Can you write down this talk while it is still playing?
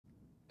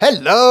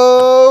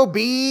Hello,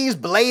 Beez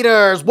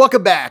Bladers!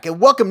 Welcome back and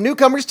welcome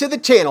newcomers to the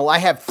channel. I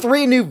have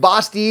 3 new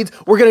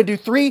VOSTEEDs. We're gonna do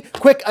 3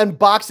 quick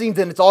unboxings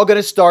and it's all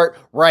gonna start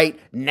right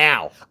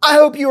now. I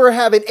hope you are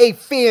having a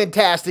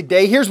fantastic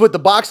day. Here's what the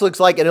box looks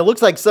like, and it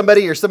looks like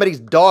somebody or somebody's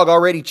dog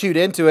already chewed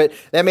into it.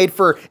 That made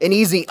for an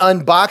easy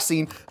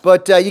unboxing,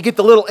 but you get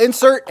the little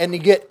insert and you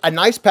get a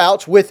nice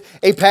pouch with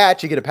a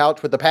patch. You get a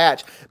pouch with a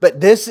patch, but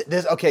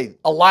okay,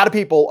 a lot of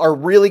people are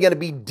really gonna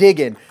be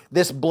digging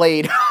this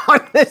blade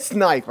on this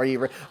knife. Are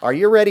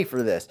you ready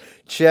for this?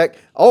 Check.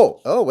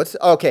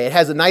 Okay, it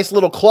has a nice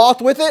little cloth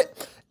with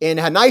it and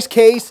a nice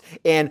case,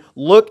 and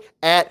look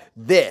at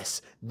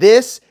this.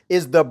 This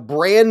is the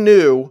brand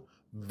new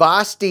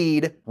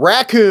VOSTEED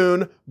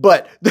RACCOON,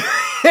 but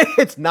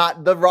it's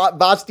not the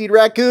VOSTEED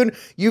RACCOON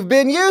you've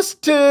been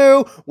used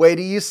to. Wait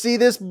till you see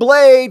this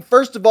blade.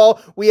 First of all,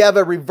 we have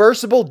a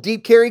reversible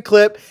deep carry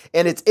clip,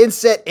 and it's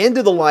inset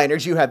into the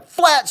liners. You have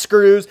flat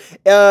screws.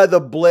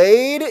 The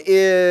blade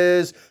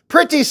is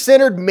pretty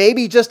centered,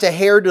 maybe just a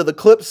hair to the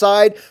clip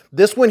side.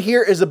 This one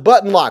here is a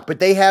button lock, but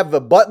they have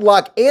a button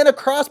lock and a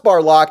crossbar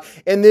lock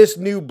in this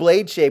new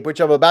blade shape, which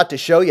I'm about to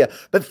show you.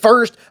 But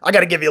first, I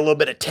got to give you a little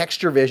bit of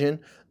texture vision.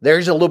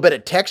 There's a little bit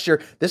of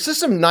texture. This is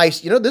some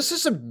nice, this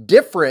is some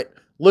different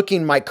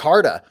looking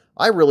micarta.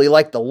 I really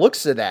like the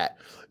looks of that.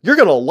 You're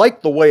going to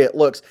like the way it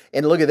looks.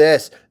 And look at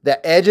this.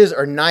 The edges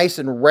are nice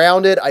and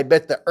rounded. I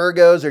bet the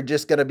ergos are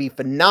just going to be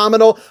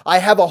phenomenal. I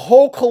have a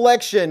whole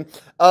collection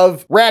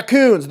of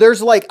raccoons.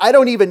 There's like, I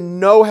don't even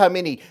know how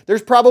many.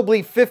 There's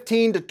probably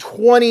 15 to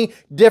 20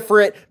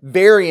 different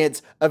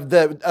variants of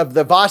the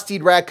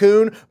VOSTEED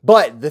RACCOON.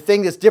 But the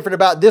thing that's different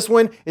about this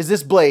one is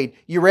this blade.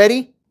 You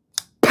ready?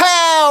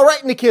 Pow!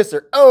 Right in the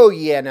kisser. Oh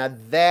yeah, now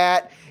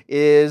that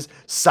is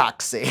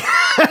soxy.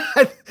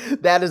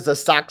 That is a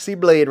soxy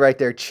blade right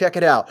there. Check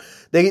it out.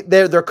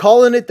 They're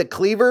calling it the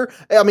cleaver.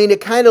 I mean,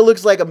 it kind of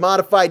looks like a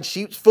modified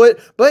sheep's foot,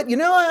 but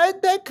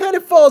that kind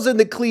of falls in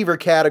the cleaver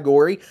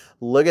category.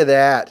 Look at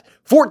that.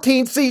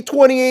 14C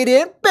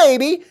 28-in,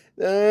 baby.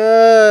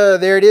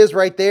 There it is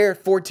right there,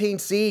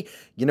 14C.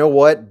 You know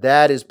what?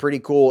 That is pretty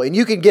cool. And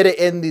you can get it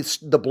in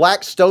the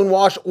black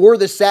stonewash or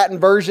the satin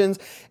versions.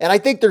 And I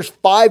think there's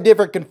 5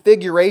 different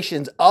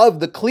configurations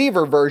of the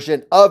cleaver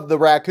version of the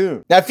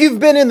RACCOON. Now, if you've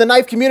been in the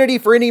knife community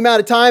for any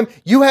amount of time,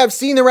 you have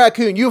seen the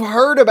RACCOON. You've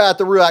heard about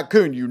the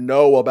RACCOON. You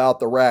know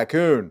about the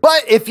RACCOON.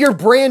 But if you're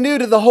brand new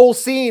to the whole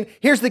scene,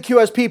 here's the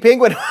QSP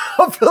Penguin.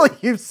 Hopefully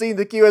you've seen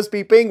the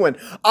QSP Penguin.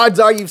 Odds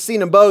are you've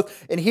seen them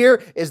both. And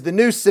here is the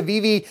new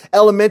Civivi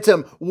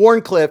Elementum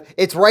Wharncliffe.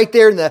 It's right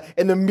there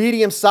in the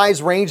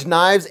medium-sized range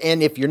knives,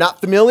 and if you're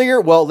not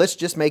familiar, well, let's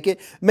just make it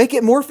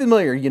more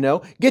familiar,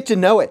 get to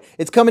know it.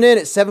 It's coming in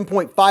at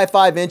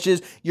 7.55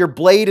 inches. Your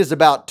blade is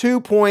about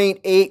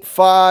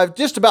 2.85,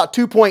 just about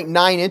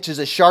 2.9 inches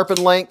of sharpened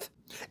length.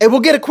 And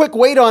we'll get a quick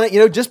weight on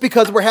it, just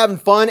because we're having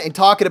fun and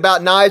talking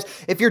about knives.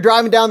 If you're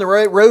driving down the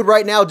road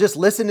right now, just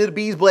listen to the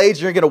Beez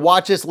Blades. You're going to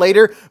watch this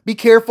later. Be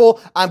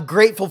careful. I'm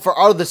grateful for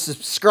all of the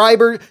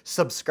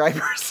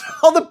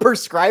all the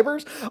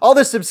prescribers, all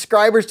the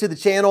subscribers to the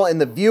channel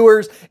and the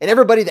viewers and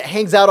everybody that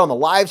hangs out on the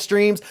live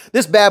streams.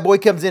 This bad boy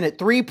comes in at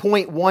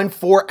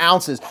 3.14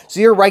 ounces. So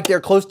you're right there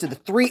close to the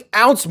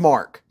 3-ounce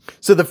mark.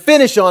 So the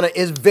finish on it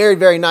is very,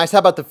 very nice. How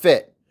about the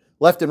fit?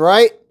 Left and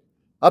right,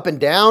 up and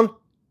down.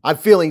 I'm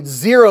feeling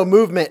zero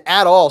movement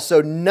at all,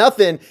 so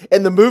nothing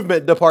in the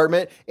movement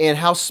department. And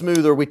how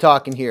smooth are we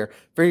talking here?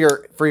 For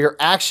your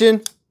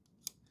action,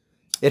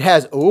 it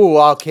has,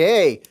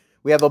 okay.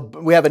 We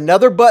have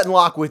another button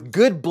lock with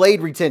good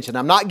blade retention.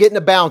 I'm not getting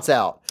a bounce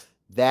out.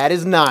 That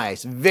is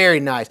nice,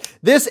 very nice.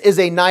 This is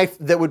a knife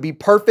that would be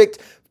perfect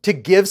to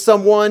give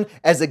someone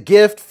as a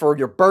gift for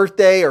your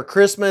birthday or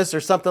Christmas or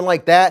something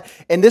like that.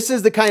 And this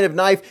is the kind of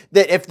knife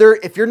that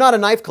if you're not a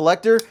knife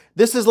collector,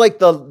 this is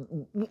like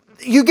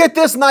you get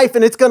this knife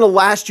and it's gonna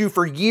last you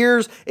for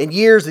years and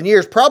years and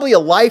years, probably a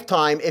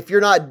lifetime if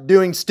you're not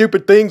doing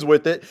stupid things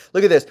with it.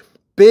 Look at this.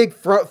 Big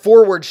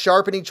forward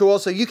sharpening choil,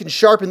 so you can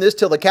sharpen this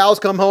till the cows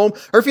come home.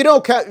 Or if you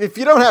don't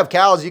have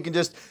cows, you can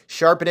just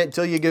sharpen it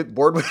until you get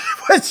bored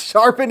with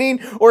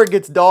sharpening or it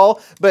gets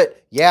dull.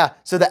 But yeah,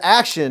 so the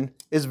action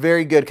is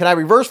very good. Can I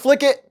reverse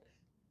flick it?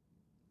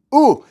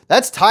 Ooh,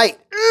 that's tight.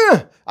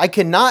 I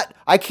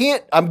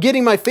can't, I'm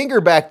getting my finger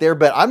back there,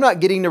 but I'm not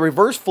getting the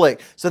reverse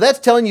flick. So that's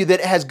telling you that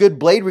it has good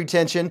blade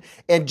retention.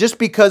 And just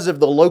because of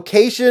the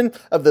location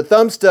of the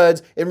thumb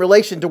studs in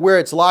relation to where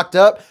it's locked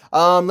up,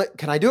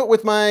 can I do it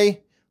with my,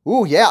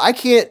 yeah, I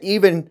can't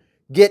even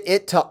get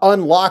it to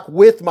unlock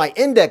with my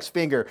index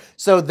finger.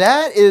 So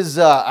that is,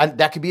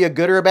 that could be a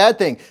good or a bad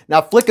thing.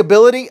 Now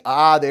flickability,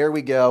 there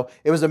we go.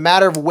 It was a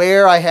matter of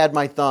where I had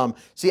my thumb.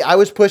 See, I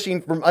was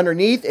pushing from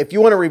underneath. If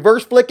you want to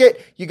reverse flick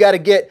it, you got to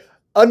get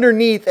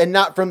underneath and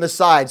not from the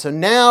side. So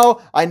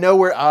now I know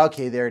where,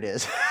 okay, there it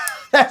is.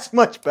 That's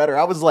much better.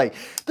 I was like,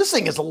 this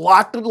thing is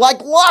locked like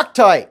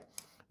Loctite.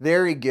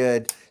 Very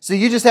good. So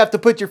you just have to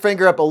put your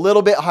finger up a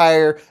little bit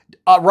higher,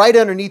 right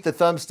underneath the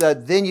thumb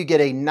stud. Then you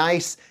get a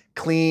nice,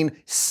 clean,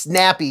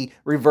 snappy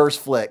reverse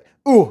flick.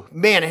 Ooh,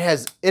 man, it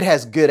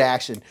has good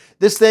action.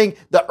 This thing,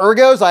 the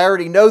ergos, I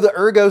already know the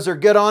ergos are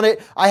good on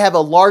it. I have a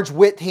large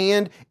width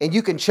hand and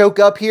you can choke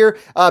up here.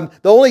 The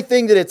only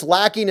thing that it's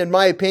lacking, in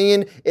my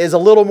opinion, is a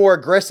little more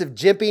aggressive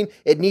jimping.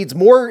 It needs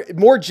more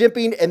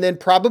jimping, and then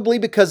probably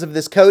because of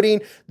this coating,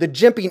 the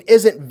jimping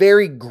isn't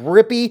very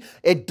grippy.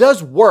 It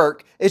does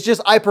work. It's just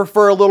I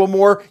prefer a little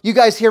more. You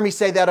guys hear me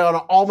say that on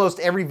almost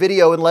every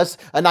video unless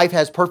a knife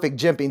has perfect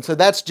jimping. So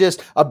that's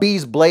just a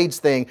Beez Blades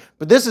thing.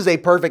 But this is a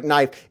perfect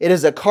knife. It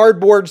is a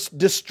cardboard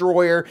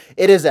destroyer.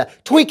 It is a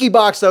Twinkie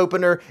box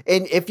opener.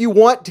 And if you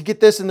want to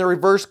get this in the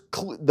reverse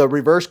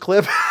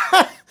clip,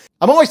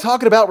 I'm always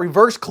talking about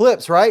reverse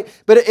clips, right?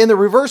 But in the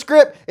reverse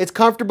grip, it's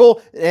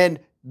comfortable, and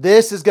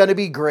this is gonna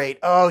be great.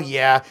 Oh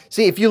yeah.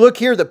 See, if you look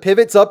here, the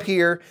pivot's up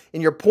here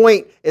and your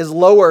point is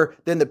lower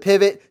than the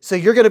pivot. So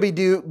you're gonna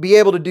be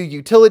able to do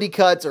utility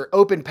cuts or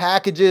open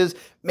packages.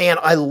 Man,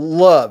 I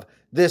love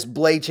this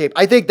blade shape.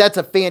 I think that's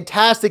a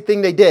fantastic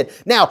thing they did.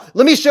 Now,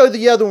 let me show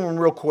the other one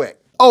real quick.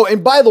 Oh,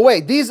 and by the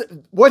way,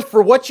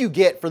 for what you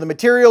get for the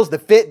materials, the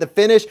fit, the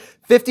finish,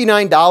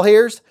 59 doll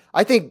hairs,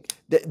 I think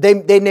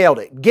they nailed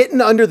it.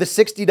 Getting under the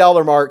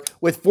 $60 mark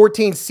with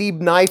 14C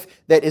knife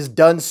that is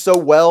done so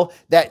well,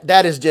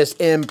 that is just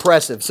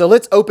impressive. So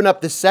let's open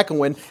up the second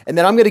one, and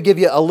then I'm gonna give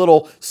you a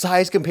little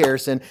size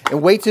comparison,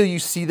 and wait till you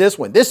see this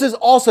one. These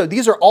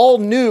are all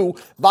new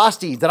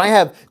VOSTEEDs, and I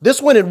have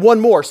this one and one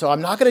more, so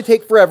I'm not gonna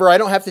take forever. I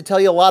don't have to tell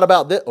you a lot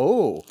about this.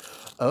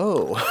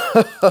 Oh,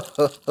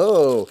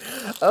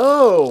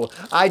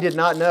 I did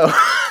not know.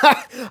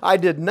 I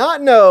did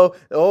not know.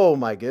 Oh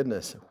my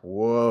goodness.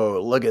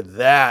 Whoa, look at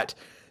that.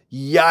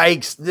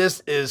 Yikes,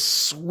 this is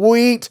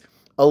sweet.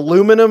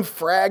 Aluminum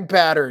frag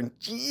pattern.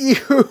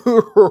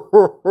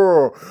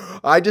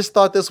 I just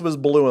thought this was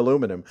blue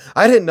aluminum.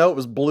 I didn't know it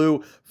was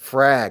blue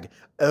frag.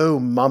 Oh,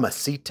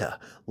 mamacita.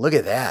 Look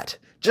at that.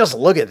 Just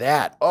look at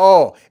that.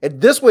 Oh, and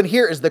this one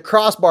here is the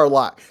crossbar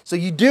lock. So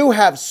you do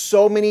have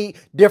so many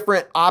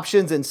different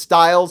options and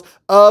styles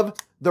of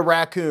the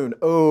RACCOON.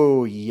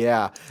 Oh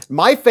yeah.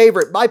 My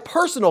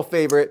personal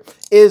favorite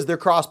is their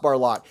crossbar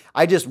lock.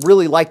 I just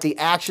really like the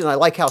action. I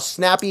like how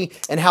snappy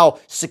and how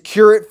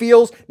secure it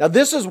feels. Now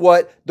this is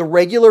what the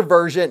regular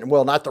version,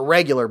 well, not the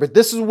regular, but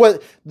this is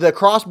what the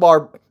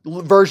crossbar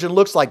version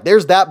looks like.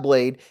 There's that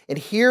blade. And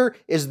here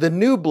is the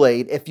new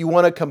blade if you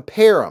want to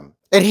compare them.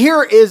 And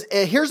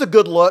here's a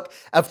good look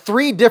of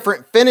 3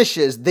 different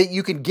finishes that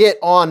you can get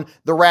on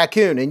the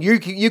RACCOON. And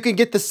you can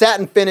get the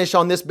satin finish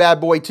on this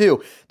bad boy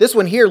too. This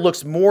one here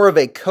looks more of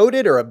a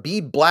coated or a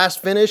bead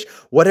blast finish,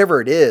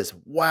 whatever it is.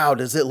 Wow,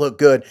 does it look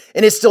good.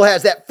 And it still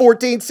has that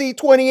 14C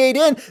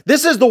 28N.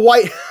 This is the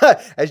white,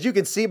 as you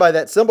can see by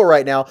that symbol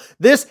right now,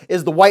 this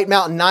is the White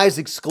Mountain Knives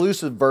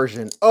exclusive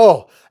version.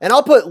 Oh, and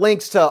I'll put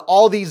links to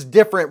all these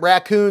different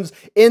RACCOONs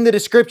in the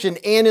description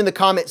and in the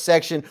comment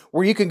section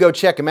where you can go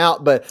check them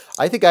out. But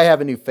I think I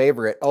have a new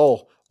favorite.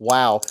 Oh,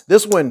 wow.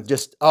 This one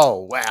just,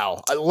 oh,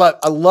 wow. I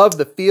love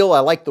the feel.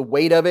 I like the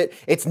weight of it.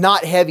 It's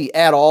not heavy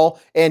at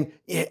all. And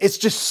it's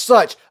just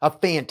such a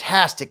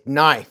fantastic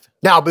knife.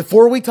 Now,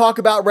 before we talk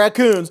about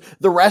RACCOONs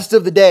the rest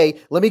of the day,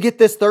 let me get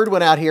this third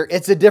one out here.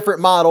 It's a different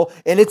model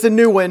and it's a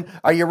new one.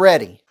 Are you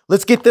ready?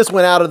 Let's get this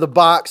one out of the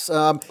box.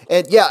 And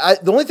yeah,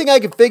 the only thing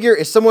I could figure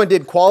is someone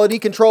did quality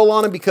control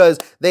on them because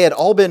they had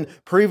all been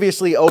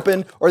previously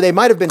opened, or they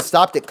might have been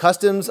stopped at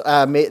customs.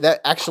 That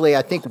actually,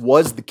 I think,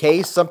 was the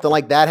case. Something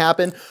like that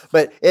happened.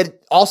 But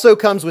it also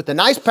comes with a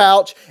nice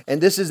pouch,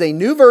 and this is a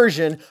new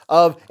version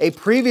of a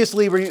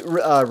previously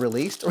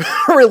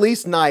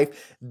released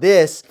knife.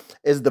 This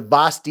is the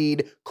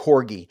VOSTEED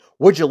Corgi.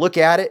 Would you look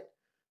at it?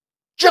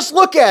 Just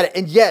look at it.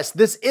 And yes,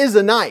 this is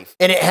a knife,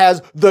 and it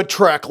has the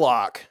Trek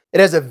lock. It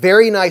has a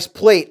very nice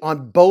plate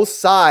on both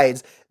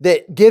sides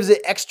that gives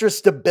it extra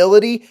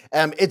stability.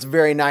 It's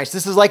very nice.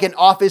 This is like an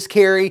office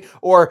carry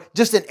or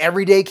just an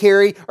everyday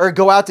carry or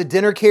go out to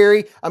dinner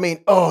carry. I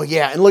mean, oh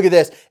yeah, and look at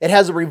this. It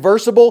has a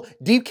reversible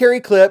deep carry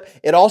clip.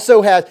 It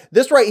also has,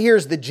 this right here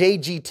is the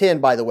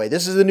JG10, by the way.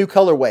 This is the new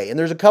colorway, and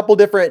there's a couple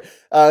different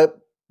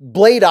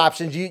blade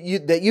options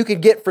that you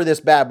could get for this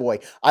bad boy.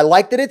 I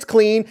like that it's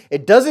clean.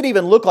 It doesn't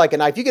even look like a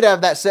knife. You could have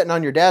that sitting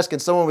on your desk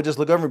and someone would just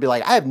look over and be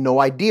like, I have no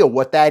idea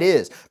what that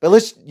is.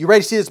 But you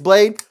ready to see this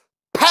blade?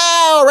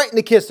 Pow! Right in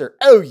the kisser.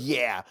 Oh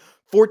yeah.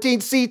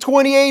 14C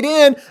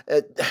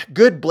 28N,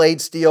 good blade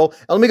steel.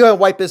 And let me go ahead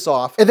and wipe this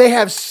off. And they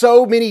have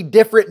so many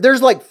different,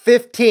 there's like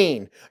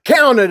 15,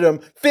 counted them,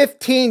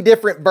 15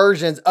 different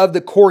versions of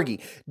the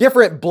Corgi.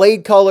 Different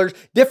blade colors,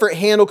 different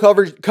handle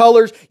colors.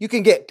 You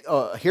can get,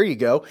 here you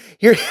go.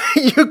 Here,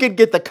 you can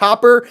get the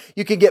copper,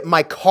 you can get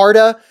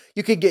micarta,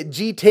 you could get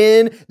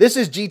G10. This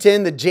is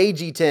G10, the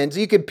JG10. So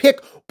you can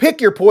pick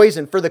your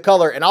poison for the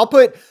color. And I'll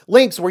put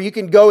links where you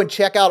can go and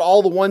check out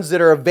all the ones that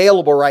are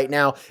available right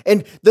now.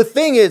 And the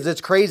thing is, it's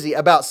crazy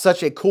about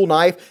such a cool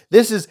knife.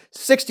 This is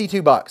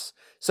 62 bucks.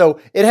 So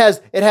it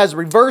has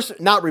reverse,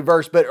 not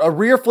reverse, but a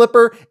rear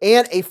flipper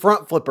and a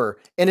front flipper.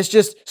 And it's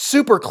just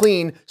super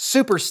clean,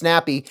 super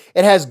snappy.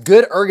 It has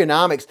good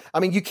ergonomics. I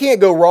mean, you can't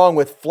go wrong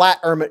with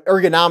flat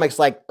ergonomics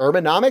like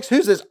ergonomics.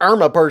 Who's this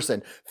Irma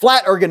person?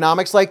 Flat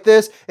ergonomics like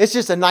this. It's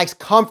just a nice,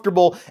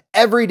 comfortable,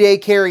 everyday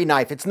carry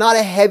knife. It's not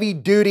a heavy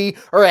duty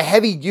or a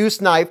heavy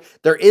use knife.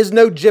 There is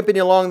no jimping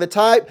along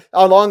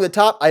the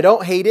top. I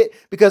don't hate it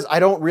because I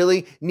don't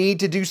really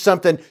need to do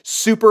something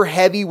super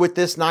heavy with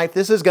this knife.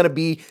 This is going to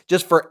be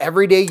just for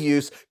everyday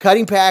use,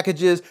 cutting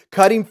packages,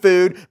 cutting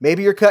food.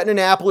 Maybe you're cutting an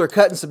apple or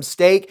cutting some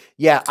steak.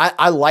 Yeah,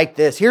 I like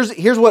this.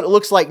 Here's what it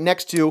looks like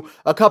next to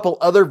a couple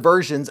other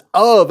versions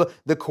of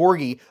the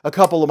Corgi, a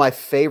couple of my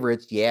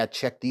favorites. Yeah,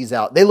 check these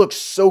out. They look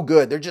so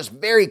good. They're just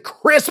very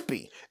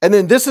crispy. And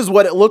then this is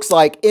what it looks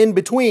like in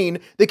between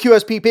the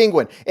QSP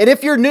Penguin. And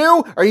if you're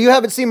new or you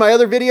haven't seen my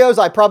other videos,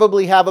 I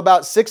probably have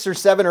about 6 or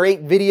 7 or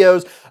 8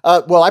 videos.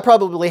 Well, I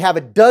probably have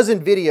a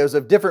dozen videos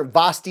of different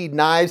VOSTEED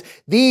knives.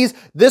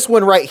 This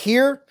one right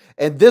here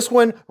and this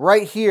one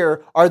right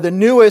here are the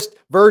newest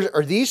version,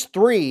 or these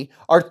three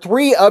are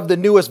 3 of the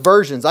newest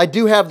versions. I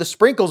do have the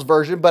sprinkles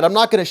version, but I'm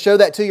not going to show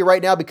that to you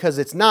right now because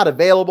it's not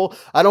available.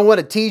 I don't want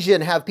to tease you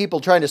and have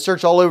people trying to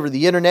search all over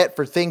the internet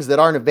for things that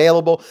aren't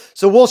available.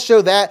 So we'll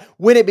show that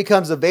when it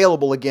becomes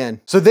available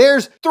again. So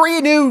there's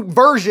 3 new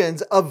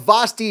versions of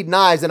VOSTEED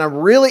knives, and I'm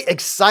really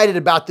excited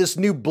about this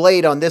new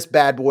blade on this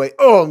bad boy.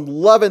 Oh, I'm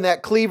loving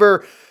that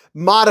cleaver,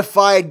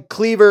 modified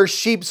cleaver,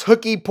 sheep's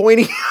hooky,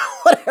 pointy,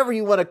 whatever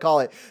you want to call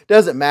it.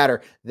 Doesn't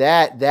matter.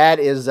 That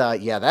is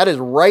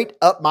right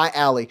up my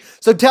alley.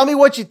 So tell me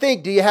what you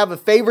think. Do you have a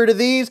favorite of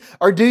these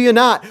or do you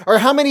not? Or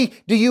how many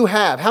do you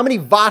have? How many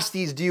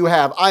VOSTEEDs do you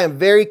have? I am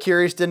very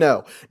curious to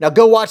know. Now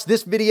go watch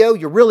this video.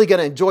 You're really going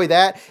to enjoy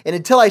that. And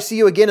until I see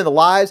you again in the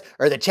lives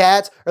or the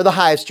chats or the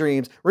hive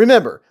streams,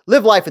 remember,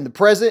 live life in the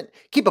present,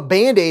 keep a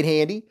Band-Aid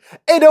handy,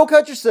 and don't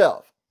cut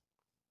yourself.